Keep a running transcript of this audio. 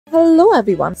Hello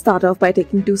everyone, start off by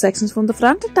taking 2 sections from the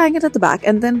front, tying it at the back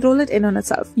and then roll it in on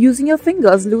itself. Using your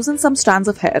fingers, loosen some strands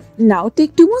of hair. Now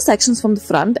take 2 more sections from the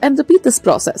front and repeat this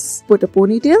process. Put a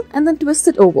ponytail and then twist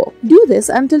it over. Do this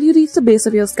until you reach the base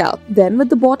of your scalp. Then with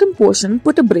the bottom portion,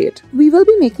 put a braid. We will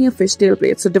be making a fishtail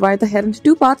braid, so divide the hair into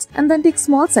 2 parts and then take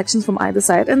small sections from either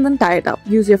side and then tie it up.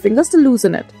 Use your fingers to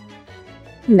loosen it.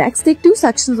 Next, take 2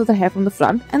 sections of the hair from the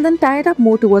front and then tie it up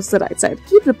more towards the right side.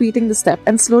 Keep repeating the step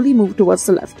and slowly move towards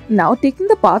the left. Now, taking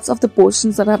the parts of the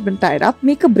portions that have been tied up,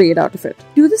 make a braid out of it.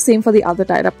 Do the same for the other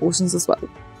tied up portions as well.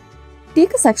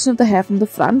 Take a section of the hair from the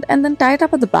front and then tie it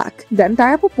up at the back. Then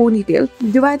tie up a ponytail.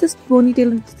 Divide this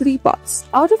ponytail into 3 parts.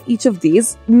 Out of each of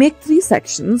these, make 3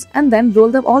 sections and then roll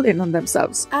them all in on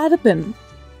themselves. Add a pin.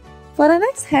 For our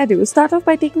next hairdo, start off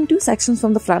by taking 2 sections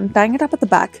from the front, tying it up at the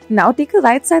back. Now take a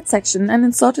right side section and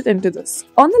insert it into this.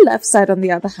 On the left side, on the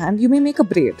other hand, you may make a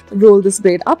braid. Roll this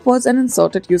braid upwards and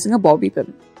insert it using a bobby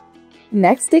pin.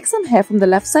 Next, take some hair from the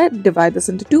left side, divide this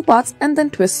into 2 parts and then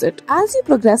twist it. As you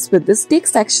progress with this, take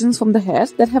sections from the hair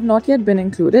that have not yet been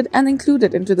included and include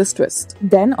it into this twist.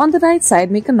 Then on the right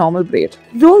side, make a normal braid.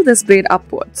 Roll this braid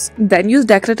upwards. Then use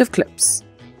decorative clips.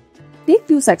 Take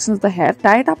 2 sections of the hair,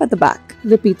 tie it up at the back.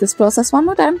 Repeat this process one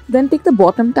more time. Then take the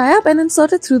bottom tie up and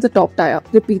insert it through the top tie up.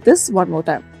 Repeat this one more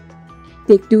time.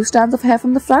 Take 2 strands of hair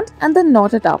from the front and then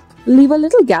knot it up. Leave a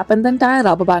little gap and then tie a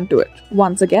rubber band to it.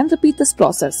 Once again, repeat this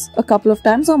process a couple of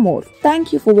times or more.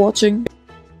 Thank you for watching.